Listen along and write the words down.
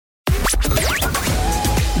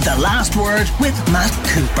The Last Word with Matt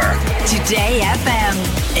Cooper. Today FM.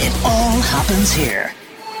 It all happens here.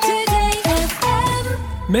 Today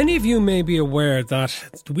FM. Many of you may be aware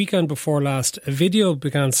that the weekend before last, a video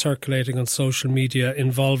began circulating on social media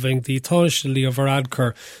involving the Taoiseach Leo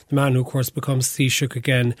Varadkar, the man who, of course, becomes Taoiseach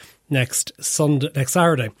again next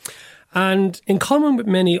Saturday. And in common with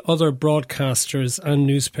many other broadcasters and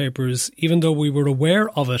newspapers, even though we were aware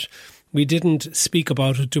of it, we didn't speak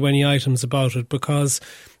about it, do any items about it, because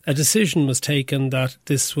a decision was taken that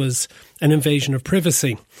this was an invasion of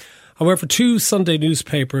privacy. However, two Sunday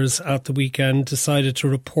newspapers at the weekend decided to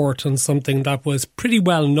report on something that was pretty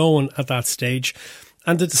well known at that stage.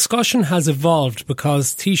 And the discussion has evolved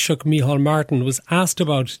because Taoiseach Micheál Martin was asked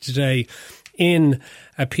about it today in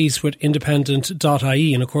a piece with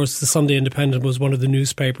independent.ie. And of course, the Sunday Independent was one of the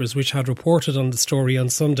newspapers which had reported on the story on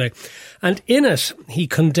Sunday. And in it, he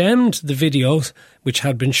condemned the video, which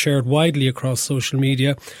had been shared widely across social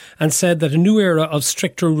media, and said that a new era of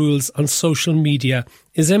stricter rules on social media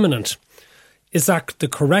is imminent. Is that the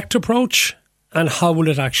correct approach? And how will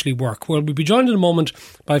it actually work? Well, we'll be joined in a moment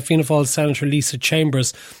by Fianna Fáil Senator Lisa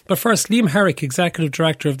Chambers. But first, Liam Herrick, Executive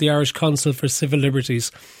Director of the Irish Council for Civil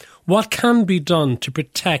Liberties. What can be done to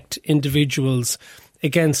protect individuals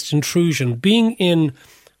against intrusion? Being in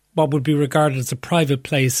what would be regarded as a private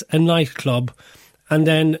place, a nightclub, and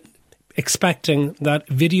then expecting that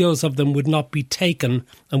videos of them would not be taken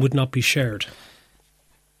and would not be shared.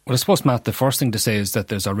 Well, I suppose, Matt, the first thing to say is that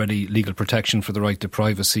there's already legal protection for the right to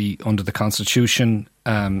privacy under the Constitution,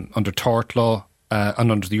 under tort law,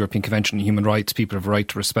 and under the European Convention on Human Rights. People have a right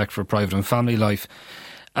to respect for private and family life.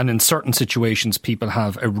 And in certain situations, people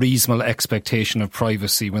have a reasonable expectation of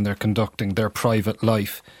privacy when they're conducting their private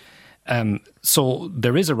life. So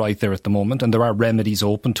there is a right there at the moment, and there are remedies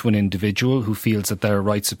open to an individual who feels that their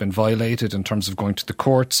rights have been violated in terms of going to the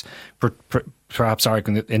courts, perhaps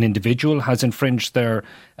arguing that an individual has infringed their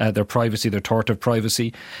privacy, their tort of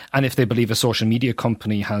privacy. And if they believe a social media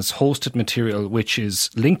company has hosted material which is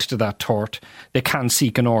linked to that tort, they can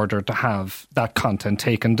seek an order to have that content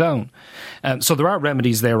taken down. So there are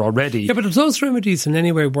remedies there already. Yeah, but are those remedies in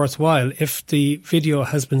any way worthwhile if the video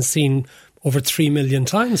has been seen over 3 million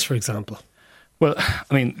times, for example? Well,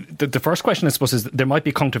 I mean, the first question, I suppose, is that there might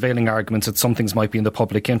be countervailing arguments that some things might be in the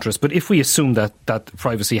public interest. But if we assume that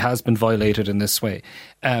privacy has been violated in this way,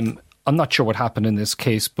 I'm not sure what happened in this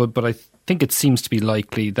case, but I think it seems to be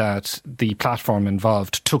likely that the platform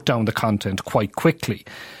involved took down the content quite quickly.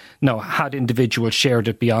 Now, had individuals shared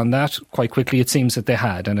it beyond that quite quickly? It seems that they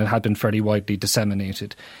had, and it had been fairly widely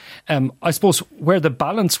disseminated. I suppose where the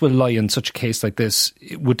balance will lie in such a case like this,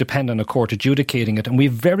 it would depend on a court adjudicating it, and we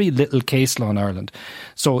have very little case law in Ireland.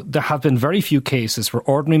 So there have been very few cases where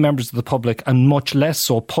ordinary members of the public, and much less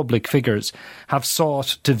so public figures, have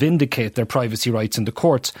sought to vindicate their privacy rights in the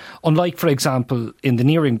courts, unlike, for example, in the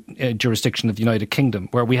nearing jurisdiction of the United Kingdom,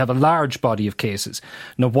 where we have a large body of cases.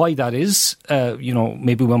 Now, why that is,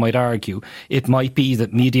 maybe one might argue, it might be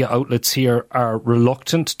that media outlets here are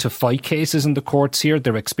reluctant to fight cases in the courts here.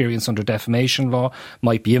 Their experience under defamation law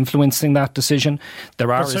might be influencing that decision.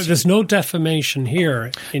 There's no defamation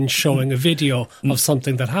here in showing a video of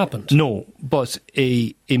something that happened. No, but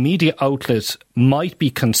a media outlet might be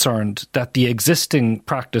concerned that the existing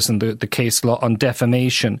practice in the case law on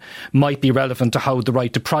defamation might be relevant to how the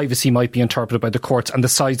right to privacy might be interpreted by the courts and the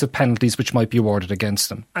size of penalties which might be awarded against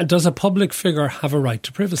them. And does a public figure have a right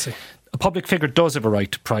to privacy? A public figure does have a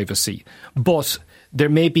right to privacy, but there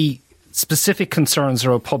may be specific concerns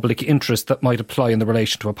or public interest that might apply in the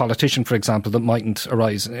relation to a politician, for example, that mightn't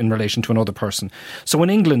arise in relation to another person. So in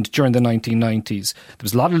England during the 1990s, there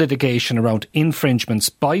was a lot of litigation around infringements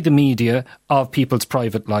by the media of people's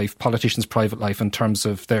private life, politicians' private life, in terms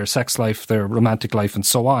of their sex life, their romantic life and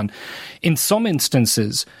so on. In some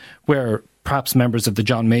instances where perhaps members of the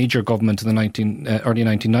John Major government in the early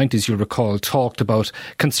 1990s, you'll recall, talked about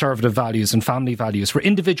conservative values and family values, where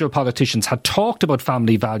individual politicians had talked about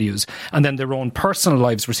family values and then their own personal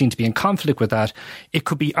lives were seen to be in conflict with that. It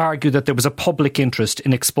could be argued that there was a public interest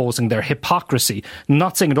in exposing their hypocrisy.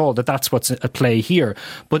 Not saying at all that that's what's at play here,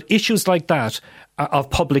 but issues like that of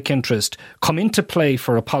public interest come into play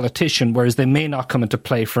for a politician, whereas they may not come into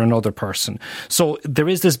play for another person. So there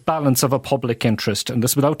is this balance of a public interest, and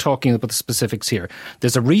this without talking about the specifics here.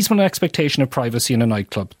 There's a reasonable expectation of privacy in a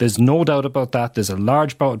nightclub. There's no doubt about that. There's a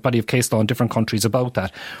large body of case law in different countries about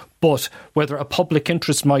that. But whether a public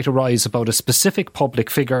interest might arise about a specific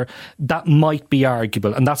public figure, that might be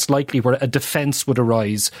arguable, and that's likely where a defence would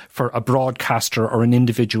arise for a broadcaster or an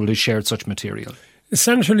individual who shared such material.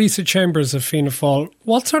 Senator Lisa Chambers of Fianna Fáil,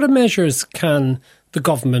 what sort of measures can the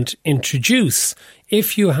government introduce.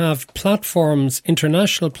 If you have platforms,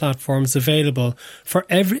 international platforms available for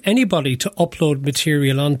anybody to upload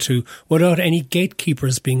material onto without any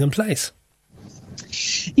gatekeepers being in place?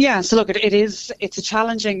 Yeah, so look, it's a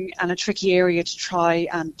challenging and a tricky area to try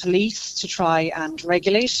and police, to try and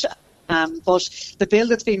regulate. But the bill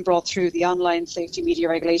that's being brought through, the Online Safety Media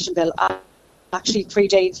Regulation Bill, actually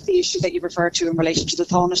predates the issue that you referred to in relation to the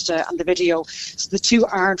Tánaiste and the video. So the two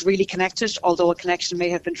aren't really connected, although a connection may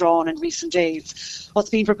have been drawn in recent days. What's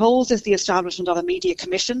being proposed is the establishment of a media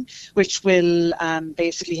commission, which will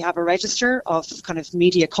basically have a register of kind of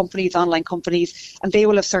media companies, online companies, and they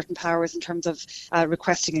will have certain powers in terms of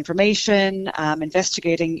requesting information,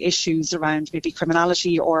 investigating issues around maybe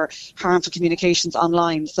criminality or harmful communications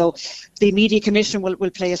online. So the media commission will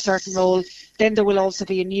play a certain role. Then there will also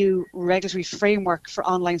be a new regulatory framework for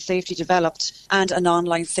online safety developed and an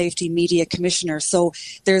online safety media commissioner. So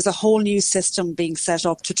there's a whole new system being set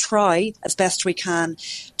up to try, as best we can,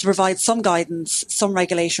 to provide some guidance, some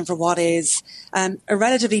regulation for what is a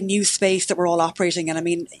relatively new space that we're all operating in. I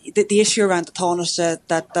mean, the issue around the Tánaiste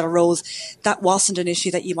that arose, that wasn't an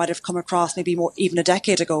issue that you might have come across maybe more even a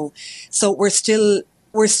decade ago. So we're still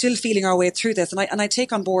feeling our way through this. And I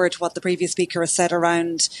take on board what the previous speaker has said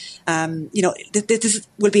around, this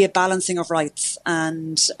will be a balancing of rights.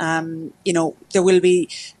 And, there will be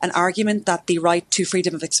an argument that the right to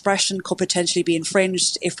freedom of expression could potentially be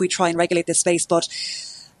infringed if we try and regulate this space. But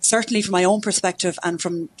certainly from my own perspective and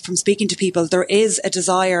from speaking to people, there is a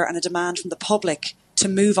desire and a demand from the public to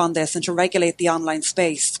move on this and to regulate the online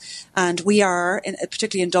space. And we are,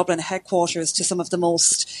 particularly in Dublin, headquarters to some of the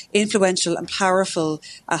most influential and powerful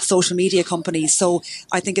social media companies. So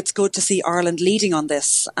I think it's good to see Ireland leading on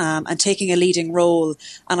this and taking a leading role.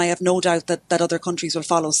 And I have no doubt that other countries will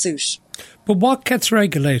follow suit. But what gets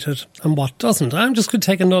regulated and what doesn't? I'm just going to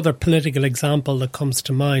take another political example that comes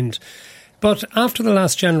to mind. But after the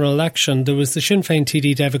last general election, there was the Sinn Féin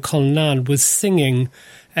TD David Cullinane was singing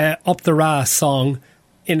Up the Ra song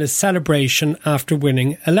in a celebration after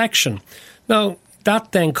winning election. Now,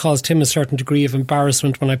 that then caused him a certain degree of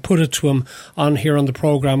embarrassment when I put it to him on here on the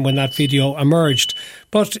programme when that video emerged.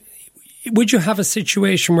 But would you have a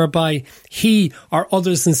situation whereby he or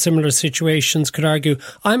others in similar situations could argue,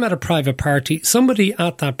 I'm at a private party, somebody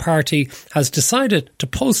at that party has decided to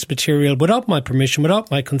post material without my permission,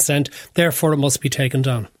 without my consent, therefore it must be taken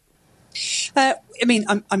down?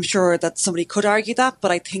 I'm sure that somebody could argue that,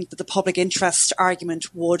 but I think that the public interest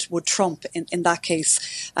argument would trump in that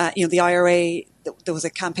case. The IRA, there was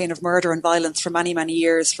a campaign of murder and violence for many, many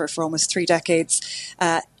years, for almost 3 decades.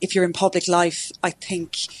 If you're in public life, I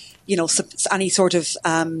think, any sort of,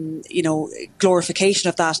 glorification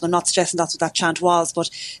of that, and I'm not suggesting that's what that chant was, but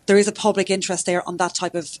there is a public interest there on that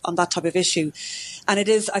type of issue. And it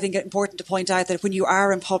is, I think, important to point out that when you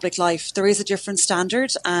are in public life, there is a different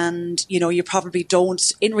standard, and, you probably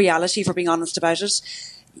don't, in reality, if we're being honest about it,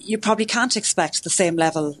 you probably can't expect the same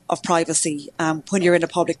level of privacy when you're in a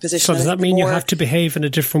public position. So does that mean you have to behave in a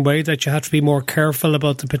different way, that you have to be more careful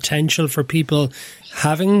about the potential for people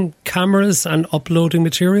having cameras and uploading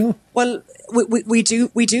material? Well, we do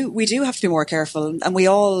have to be more careful, and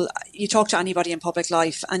you talk to anybody in public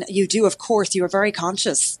life, and you are very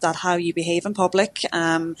conscious that how you behave in public,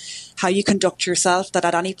 how you conduct yourself, that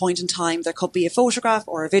at any point in time there could be a photograph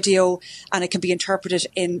or a video, and it can be interpreted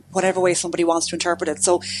in whatever way somebody wants to interpret it.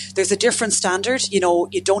 So there's a different standard. You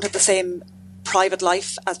don't have the same private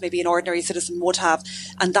life as maybe an ordinary citizen would have,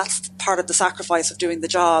 and that's part of the sacrifice of doing the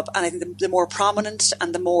job. And I think the more prominent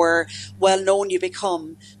and the more well known you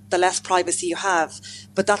become, the less privacy you have.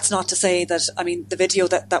 But that's not to say that, the video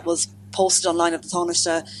that was posted online at the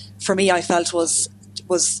Tánaiste, for me, I felt was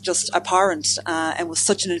just abhorrent and was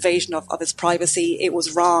such an invasion of his privacy. It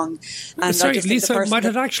was wrong. And sorry, Lisa, might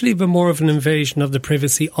it actually be more of an invasion of the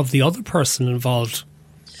privacy of the other person involved,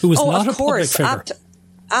 who was not a public figure?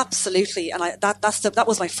 Absolutely, and that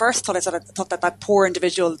was my first thought. I thought that poor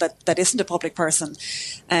individual that isn't a public person,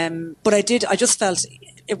 but I just felt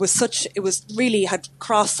it was really had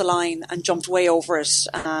crossed the line and jumped way over it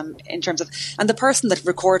in terms of, and the person that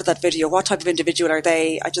recorded that video, what type of individual are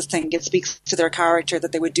they? I just think it speaks to their character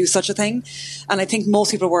that they would do such a thing, and I think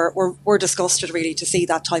most people were disgusted really to see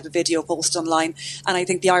that type of video posted online, and I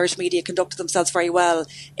think the Irish media conducted themselves very well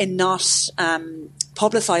in not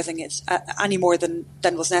publicising it any more than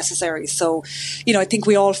was necessary. So, I think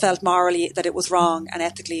we all felt morally that it was wrong and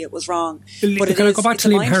ethically it was wrong. But can I go back to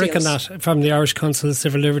Liam Herrick on that from the Irish Council of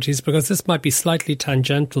Civil Liberties, because this might be slightly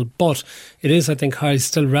tangential, but it is, I think,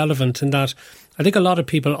 still relevant in that I think a lot of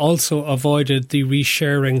people also avoided the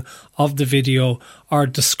resharing of the video or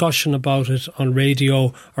discussion about it on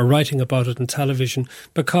radio or writing about it on television,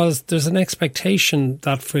 because there's an expectation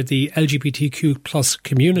that for the LGBTQ plus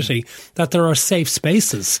community that there are safe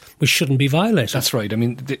spaces which shouldn't be violated. That's right. I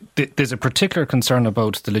mean, there's a particular concern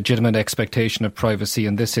about the legitimate expectation of privacy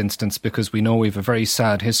in this instance, because we know we have a very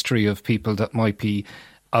sad history of people that might be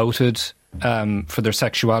outed for their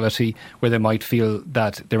sexuality, where they might feel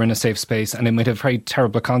that they're in a safe space, and it might have very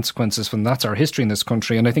terrible consequences when that's our history in this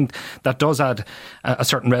country. And I think that does add a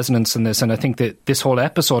certain resonance in this, and I think that this whole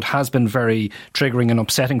episode has been very triggering and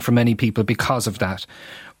upsetting for many people because of that.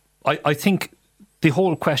 I think the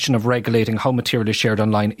whole question of regulating how material is shared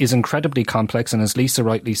online is incredibly complex, and as Lisa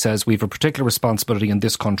rightly says, we have a particular responsibility in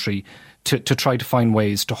this country to try to find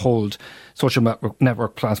ways to hold social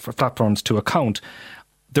network platforms to account.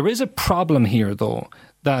 There is a problem here, though,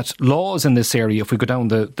 that laws in this area, if we go down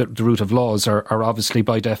the route of laws, are obviously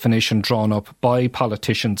by definition drawn up by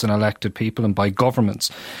politicians and elected people and by governments.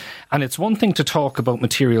 And it's one thing to talk about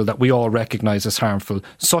material that we all recognise as harmful,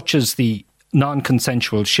 such as the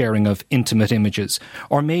non-consensual sharing of intimate images,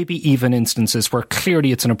 or maybe even instances where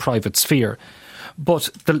clearly it's in a private sphere. But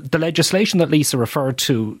the legislation that Lisa referred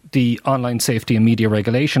to, the Online Safety and Media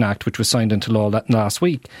Regulation Act, which was signed into law last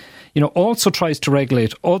week, also tries to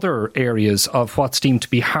regulate other areas of what's deemed to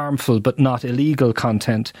be harmful but not illegal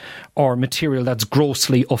content or material that's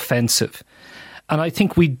grossly offensive. And I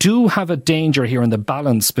think we do have a danger here in the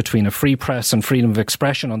balance between a free press and freedom of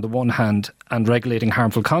expression on the one hand and regulating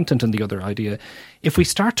harmful content on the other idea. If we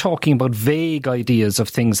start talking about vague ideas of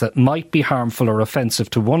things that might be harmful or offensive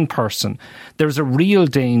to one person, there's a real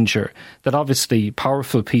danger that obviously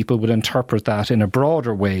powerful people would interpret that in a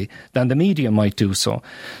broader way than the media might do so.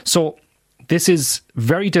 So this is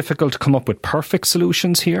very difficult to come up with perfect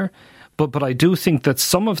solutions here. But I do think that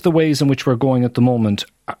some of the ways in which we're going at the moment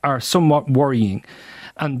are somewhat worrying.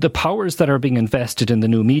 And the powers that are being invested in the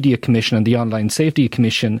new Media Commission and the Online Safety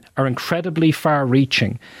Commission are incredibly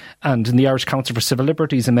far-reaching. And in the Irish Council for Civil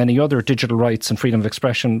Liberties and many other digital rights and freedom of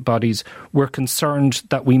expression bodies, we're concerned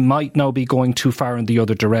that we might now be going too far in the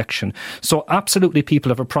other direction. So absolutely people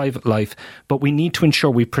have a private life, but we need to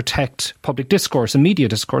ensure we protect public discourse and media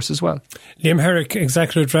discourse as well. Liam Herrick,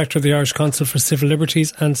 Executive Director of the Irish Council for Civil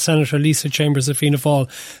Liberties, and Senator Lisa Chambers of Fianna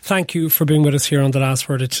Fáil, thank you for being with us here on The Last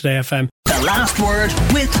Word at Today FM. The Last Word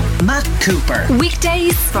with Matt Cooper.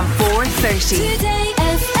 Weekdays from 4:30. Today